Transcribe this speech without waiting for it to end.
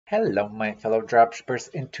Hello my fellow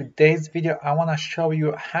dropshippers. In today's video I want to show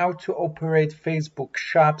you how to operate Facebook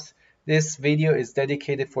shops. This video is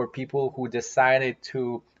dedicated for people who decided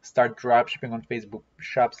to start dropshipping on Facebook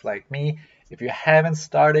shops like me. If you haven't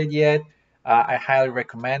started yet, I highly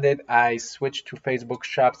recommend it. I switched to Facebook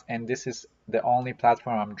shops and this is the only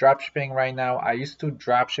platform I'm dropshipping right now. I used to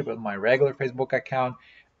dropship on my regular Facebook account,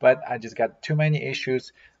 but I just got too many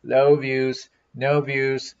issues, low views, no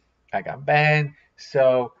views, I got banned.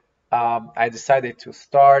 So I decided to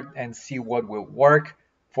start and see what will work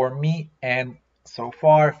for me. And so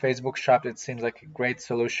far, Facebook Shops, it seems like a great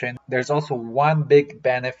solution. There's also one big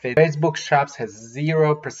benefit. Facebook Shops has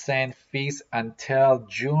 0% fees until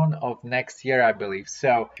June of next year, I believe.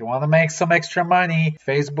 So if you want to make some extra money,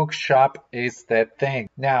 Facebook Shop is the thing.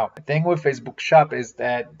 Now, the thing with Facebook Shop is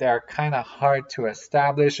that they're kind of hard to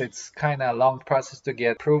establish. It's kind of a long process to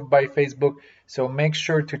get approved by Facebook. So make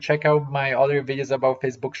sure to check out my other videos about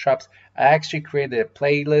Facebook Shops. I actually created a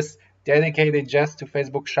playlist dedicated just to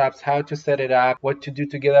Facebook Shops, how to set it up, what to do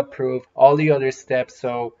to get approved, all the other steps.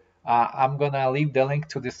 So I'm gonna leave the link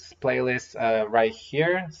to this playlist right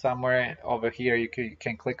here, somewhere over here. You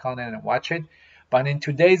can click on it and watch it. But in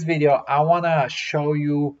today's video, I wanna show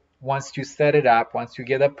you once you set it up, once you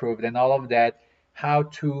get approved and all of that, how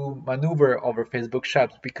to maneuver over Facebook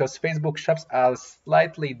Shops, because Facebook Shops are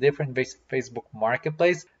slightly different with Facebook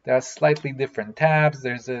Marketplace. There are slightly different tabs.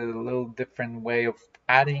 There's a little different way of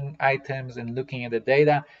adding items and looking at the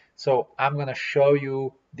data. So I'm going to show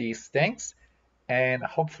you these things and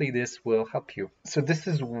hopefully this will help you. So this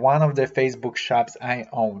is one of the Facebook shops I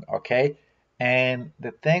own, okay? And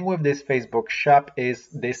the thing with this Facebook shop is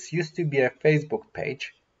this used to be a Facebook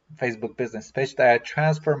page, Facebook business page that I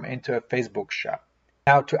transformed into a Facebook shop.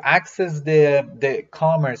 Now to access the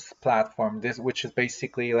commerce platform, this which is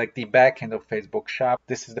basically like the back end of Facebook shop,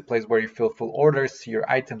 this is the place where you fulfill orders, see your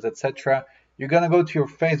items, etc. You're gonna go to your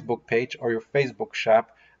Facebook page or your Facebook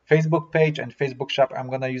shop. Facebook page and Facebook shop, I'm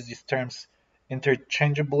gonna use these terms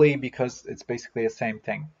interchangeably because it's basically the same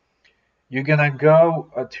thing. You're gonna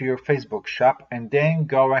go to your Facebook shop and then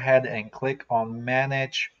go ahead and click on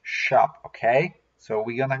manage shop, okay? So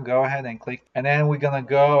we're gonna go ahead and click, and then we're gonna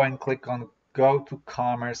go and click on go to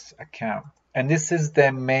commerce account. And this is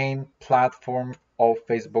the main platform of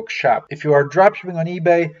Facebook shop. If you are dropshipping on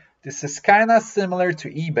eBay, this is kind of similar to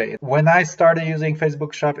eBay. When I started using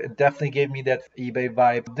Facebook shop, it definitely gave me that eBay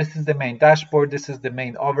vibe. This is the main dashboard. This is the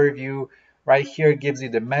main overview. Right here gives you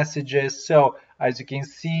the messages. So as you can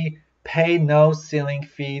see, pay no ceiling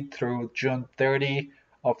fee through June 30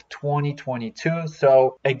 of 2022.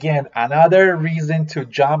 So again, another reason to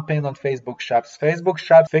jump in on Facebook shops. Facebook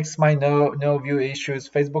shop fixed my no view issues.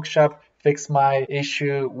 Facebook shop fixed my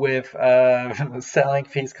issue with selling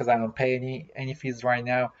fees because I don't pay any fees right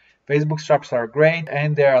now. Facebook shops are great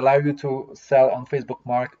and they allow you to sell on Facebook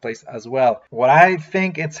Marketplace as well. What I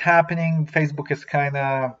think it's happening, Facebook is kind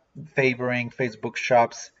of favoring Facebook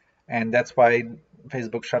shops, and that's why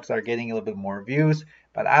Facebook shops are getting a little bit more views.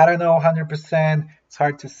 But I don't know 100%. It's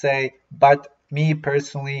hard to say. But me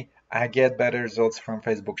personally, I get better results from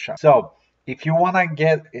Facebook shops. So if you want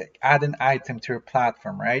to add an item to your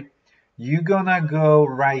platform, right? You're gonna go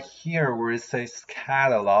right here where it says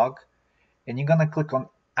catalog, and you're gonna click on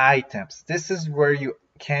items. This is where you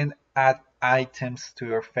can add items to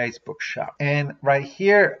your Facebook shop. And right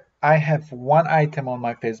here, I have one item on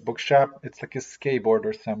my Facebook shop. It's like a skateboard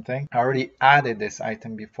or something. I already added this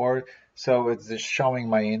item before, so it's just showing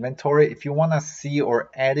my inventory. If you want to see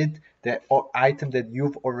or edit the item that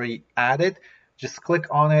you've already added, just click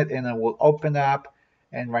on it and it will open up.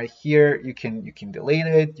 And right here, you can delete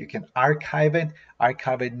it, you can archive it.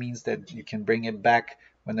 Archive it means that you can bring it back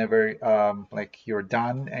whenever like you're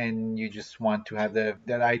done and you just want to have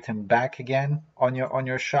that item back again on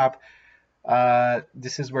your shop.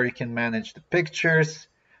 This is where you can manage the pictures.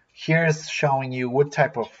 Here's showing you what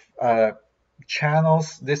type of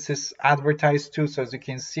channels this is advertised to. So as you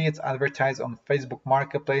can see, it's advertised on Facebook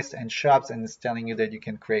Marketplace and shops, and it's telling you that you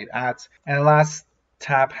can create ads. And the last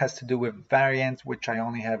tab has to do with variants, which I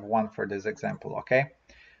only have one for this example, okay?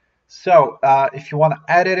 So if you want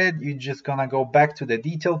to edit it, you're just gonna go back to the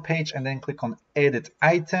detail page and then click on edit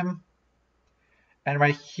item. And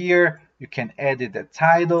right here, you can edit the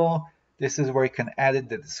title. This is where you can edit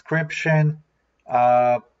the description,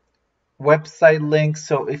 website links.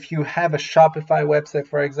 So if you have a Shopify website,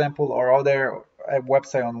 for example, or other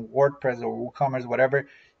website on WordPress or WooCommerce, whatever,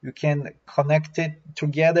 you can connect it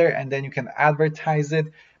together and then you can advertise it.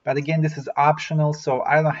 But again, this is optional. So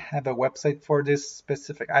I don't have a website for this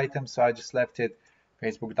specific item, so I just left it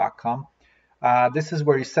facebook.com. This is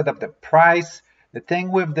where you set up the price. The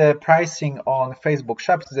thing with the pricing on Facebook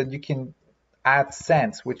Shops is that you can add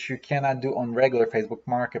cents, which you cannot do on regular Facebook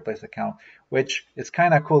Marketplace account, which is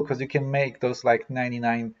kind of cool because you can make those like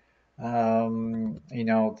 99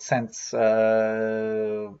 cents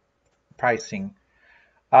pricing.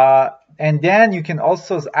 And then you can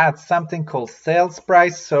also add something called sales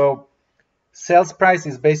price. So sales price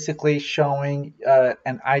is basically showing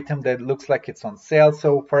an item that looks like it's on sale.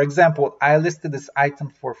 So for example, I listed this item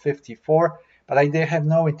for 54, but I did have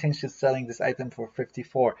no intention of selling this item for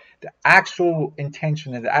 54. The actual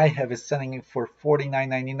intention that I have is selling it for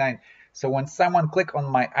 49.99. So when someone click on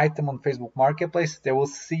my item on Facebook Marketplace, they will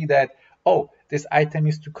see that, oh, this item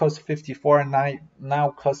used to cost 54 and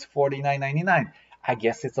now costs 49.99. I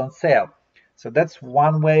guess it's on sale. So that's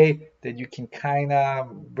one way that you can kind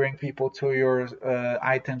of bring people to your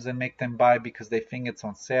items and make them buy because they think it's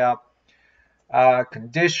on sale.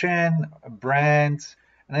 Condition, brand,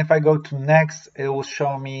 and if I go to next, it will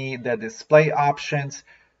show me the display options.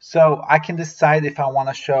 So I can decide if I want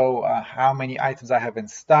to show how many items I have in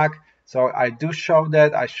stock. So I do show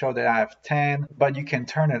that. I show that I have 10, but you can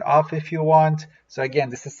turn it off if you want. So again,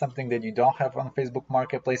 this is something that you don't have on Facebook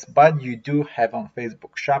Marketplace, but you do have on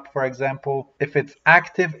Facebook Shop, for example. If it's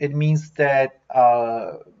active, it means that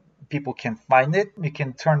people can find it. You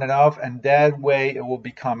can turn it off, and that way it will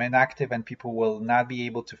become inactive and people will not be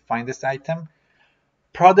able to find this item.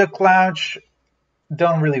 Product launch,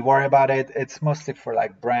 don't really worry about it. It's mostly for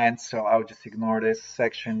like brands, so I'll just ignore this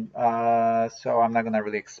section. So I'm not gonna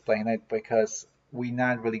really explain it because we're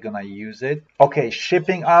not really gonna use it. Okay,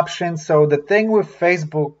 shipping options. So the thing with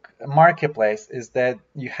Facebook Marketplace is that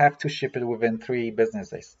you have to ship it within 3 business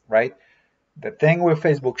days, right? The thing with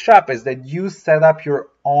Facebook Shop is that you set up your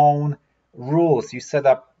own rules. You set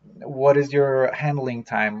up what is your handling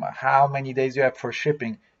time, how many days you have for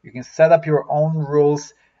shipping. You can set up your own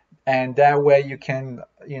rules, and that way you can,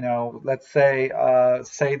 let's say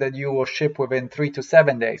that you will ship within 3 to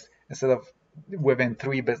 7 days instead of within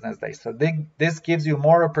 3 business days. So this gives you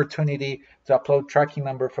more opportunity to upload tracking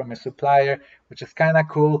number from a supplier, which is kind of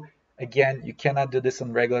cool. Again, you cannot do this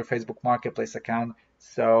on regular Facebook Marketplace account,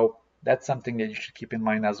 so that's something that you should keep in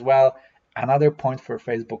mind as well. Another point for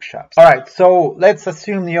Facebook Shops. All right, so let's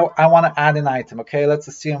assume I want to add an item. Okay, let's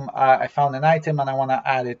assume I found an item and I want to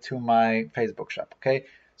add it to my Facebook Shop. Okay,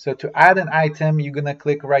 so to add an item, you're gonna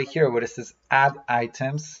click right here where it says Add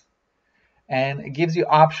Items, and it gives you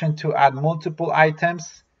option to add multiple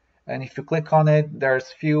items. And if you click on it, there's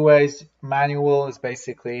few ways. Manual is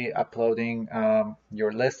basically uploading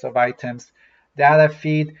your list of items. Data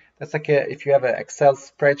feed, that's like if you have an Excel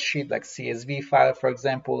spreadsheet like CSV file, for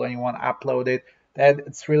example, and you want to upload it, that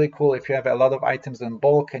it's really cool if you have a lot of items in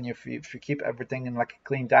bulk and if you keep everything in like a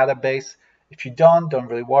clean database. If you don't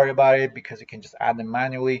really worry about it because you can just add them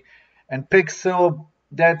manually. And Pixel,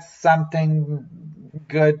 that's something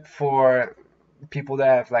good for people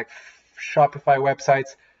that have like Shopify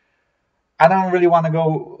websites. I don't really want to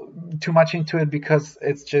go too much into it because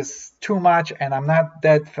it's just too much and I'm not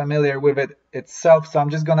that familiar with it itself. So I'm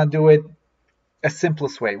just going to do it a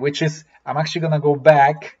simplest way, which is I'm actually going to go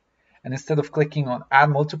back, and instead of clicking on add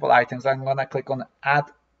multiple items, I'm going to click on add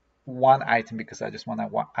one item because I just want to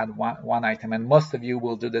add one item, and most of you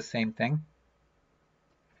will do the same thing.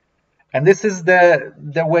 And this is the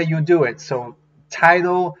way you do it. So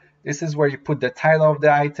title, this is where you put the title of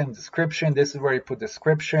the item. Description, this is where you put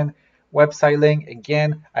description. Website link,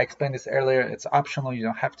 again, I explained this earlier, it's optional, you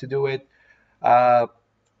don't have to do it. The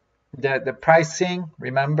pricing,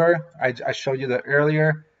 remember, I showed you that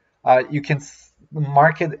earlier. You can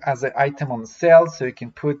mark it as an item on sale, so you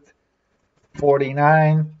can put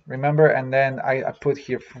 49, remember, and then I put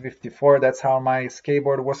here 54. That's how my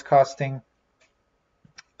skateboard was costing.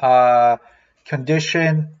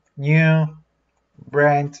 Condition, new,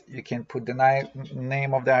 brand, you can put the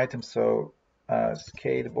name of the item, so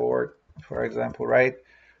skateboard, for example, right?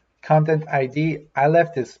 Content ID, I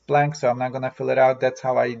left this blank, so I'm not gonna fill it out. That's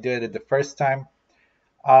how I did it the first time.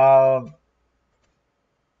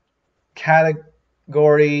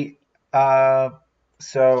 Category,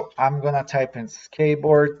 so I'm gonna type in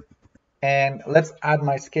skateboard, and let's add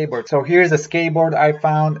my skateboard. So here's a skateboard I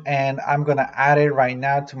found, and I'm gonna add it right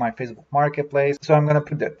now to my Facebook Marketplace. So I'm gonna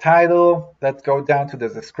put the title. Let's go down to the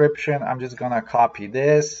description. I'm just gonna copy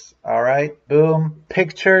this. All right, boom.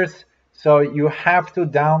 Pictures. So you have to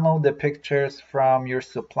download the pictures from your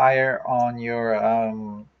supplier on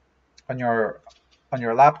your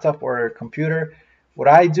laptop or computer. What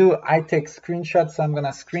I do, I take screenshots. So I'm gonna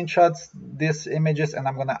screenshot these images and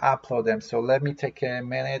I'm gonna upload them. So let me take a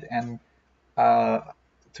minute and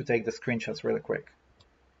to take the screenshots really quick.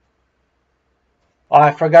 Oh,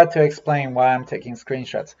 I forgot to explain why I'm taking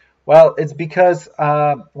screenshots. Well, it's because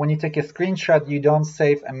when you take a screenshot, you don't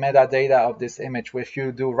save a metadata of this image. If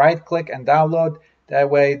you do right click and download, that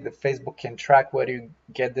way the Facebook can track where you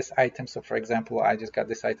get this item. So for example, I just got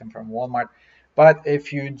this item from Walmart. But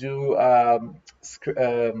if you do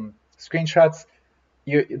screenshots,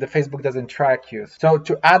 the Facebook doesn't track you. So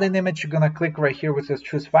to add an image, you're gonna click right here which says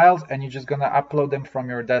choose files, and you're just gonna upload them from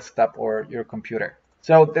your desktop or your computer.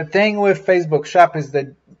 So the thing with Facebook Shop is that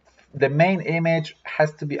the main image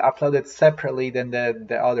has to be uploaded separately than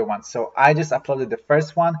the other one. So I just uploaded the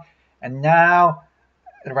first one, and now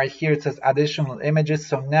right here it says additional images,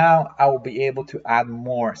 so now I will be able to add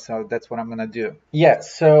more. So that's what I'm gonna do. Yeah,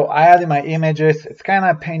 so I added my images. It's kind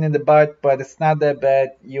of a pain in the butt, but it's not that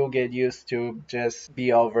bad. You'll get used to, just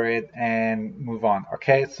be over it and move on.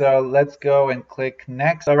 Okay, so let's go and click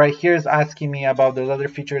next. So right here is asking me about those other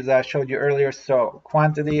features that I showed you earlier. So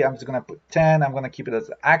quantity, I'm just gonna put 10. I'm gonna keep it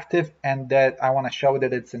as active, and that I want to show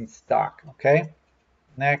that it's in stock. Okay,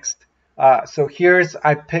 next. So here's,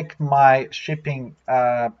 I picked my shipping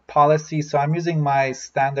policy. So I'm using my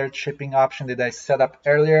standard shipping option that I set up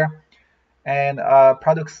earlier. And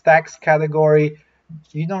product stacks category,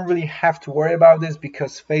 you don't really have to worry about this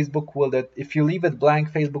because Facebook will, that if you leave it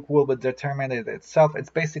blank, Facebook will determine it itself.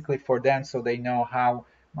 It's basically for them so they know how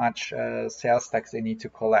much sales tax they need to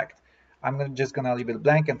collect. I'm just gonna leave it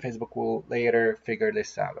blank and Facebook will later figure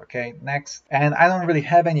this out. Okay, next. And I don't really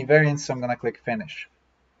have any variants, so I'm gonna click finish.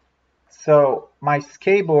 So my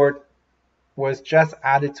skateboard was just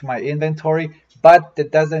added to my inventory, but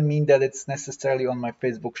that doesn't mean that it's necessarily on my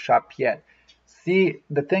Facebook shop yet. See,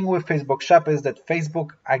 the thing with Facebook shop is that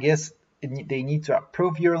Facebook, I guess they need to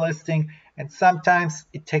approve your listing, and sometimes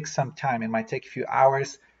it takes some time. It might take a few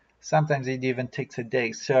hours. Sometimes it even takes a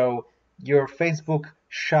day. So your Facebook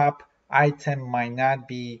shop item might not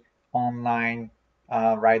be online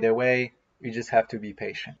right away. You just have to be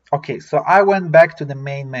patient. Okay, so I went back to the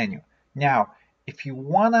main menu. Now, if you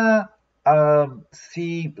wanna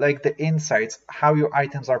see like the insights, how your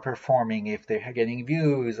items are performing, if they're getting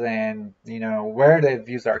views, and where the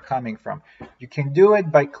views are coming from, you can do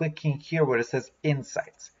it by clicking here where it says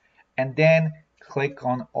insights, and then click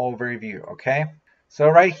on overview. Okay, so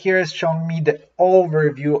right here is showing me the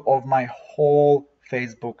overview of my whole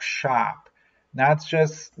Facebook shop, not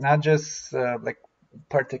just like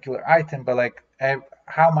particular item, but like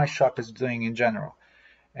how my shop is doing in general.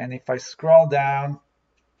 And if I scroll down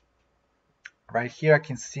right here, I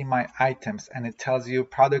can see my items, and it tells you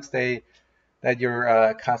products that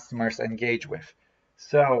your customers engage with.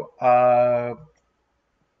 So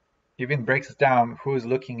even breaks down who's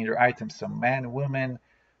looking at your items. So men, women,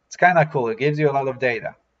 it's kind of cool. It gives you a lot of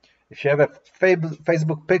data. If you have a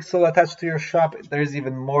Facebook pixel attached to your shop, there's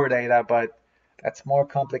even more data, but that's more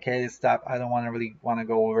complicated stuff. I don't really want to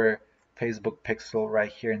go over Facebook pixel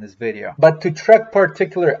right here in this video. But to track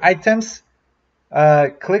particular items,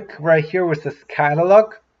 click right here with this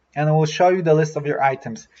catalog, and it will show you the list of your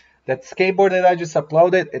items. That skateboard that I just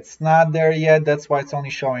uploaded, it's not there yet. That's why it's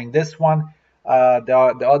only showing this one.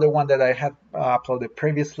 The other one that I had uploaded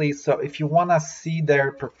previously. So if you want to see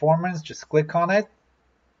their performance, just click on it.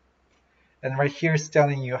 And right here is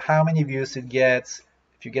telling you how many views it gets,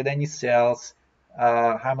 if you get any sales,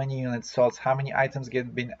 how many units sold, how many items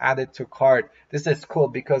been added to cart. This is cool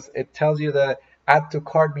because it tells you that add to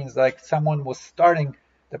cart means like someone was starting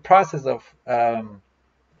the process of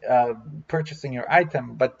purchasing your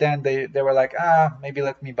item, but then they were like, maybe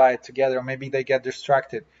let me buy it together, or maybe they get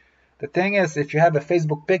distracted. The thing is, if you have a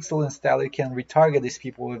Facebook pixel installed, you can retarget these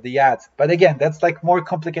people with the ads. But again, that's like more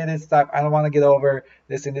complicated stuff. I don't want to get over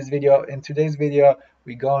this in this video. In today's video,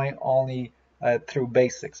 we're going only through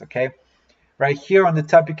basics, okay? Right here on the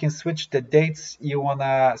top, you can switch the dates you want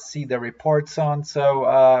to see the reports on. So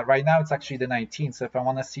right now, it's actually the 19th. So if I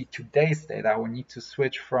want to see today's data, I will need to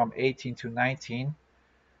switch from 18 to 19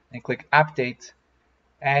 and click update.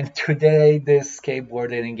 And today this skateboard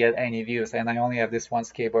didn't get any views, and I only have this one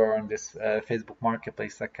skateboard on this Facebook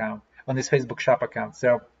Marketplace account, on this Facebook Shop account.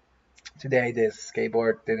 So today this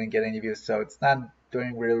skateboard didn't get any views, so it's not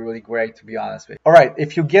doing really great, to be honest with you. All right,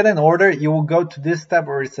 if you get an order, you will go to this tab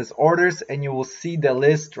where it says orders, and you will see the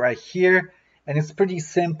list right here. And it's pretty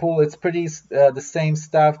simple. It's pretty the same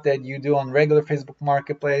stuff that you do on regular Facebook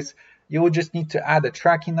Marketplace. You will just need to add a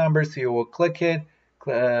tracking number, so you will click it.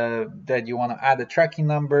 That you want to add a tracking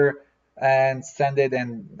number and send it,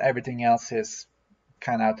 and everything else is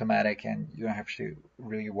kind of automatic and you don't have to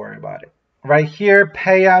really worry about it. right here,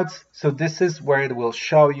 payouts. So this is where it will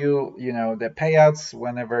show you, the payouts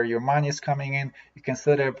whenever your money is coming in. You can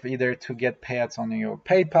set it up either to get payouts on your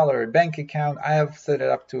PayPal or your bank account. I have set it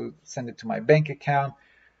up to send it to my bank account.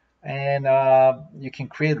 And you can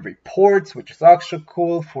create reports, which is actually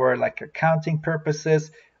cool for like accounting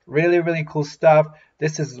purposes. Really, really cool stuff.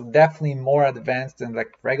 This is definitely more advanced than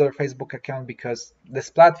like regular Facebook account because this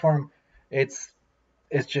platform, it's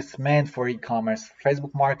it's just meant for e-commerce.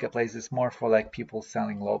 Facebook Marketplace is more for like people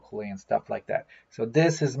selling locally and stuff like that. So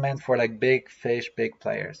this is meant for like big fish, big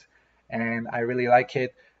players, and I really like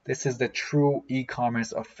it. This is the true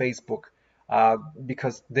e-commerce of Facebook.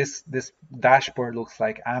 Because this dashboard looks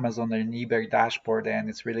like Amazon and eBay dashboard, and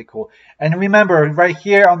it's really cool. And remember, right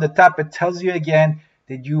here on the top, it tells you again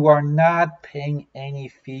that you are not paying any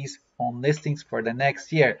fees on listings for the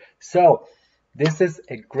next year. So this is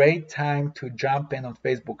a great time to jump in on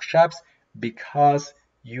Facebook Shops because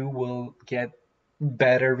you will get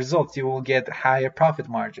better results. You will get higher profit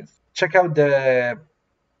margins. Check out the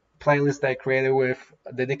playlist I created with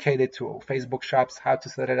dedicated to Facebook Shops, how to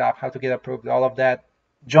set it up, how to get approved, all of that.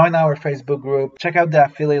 Join our Facebook group. Check out the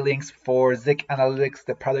affiliate links for Zik Analytics,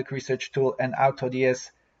 the product research tool, and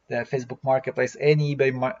AutoDS, the Facebook Marketplace, and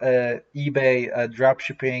eBay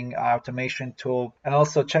dropshipping automation tool. And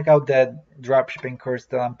also check out the dropshipping course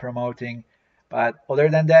that I'm promoting. But other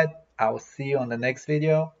than that, I will see you on the next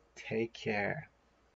video. Take care.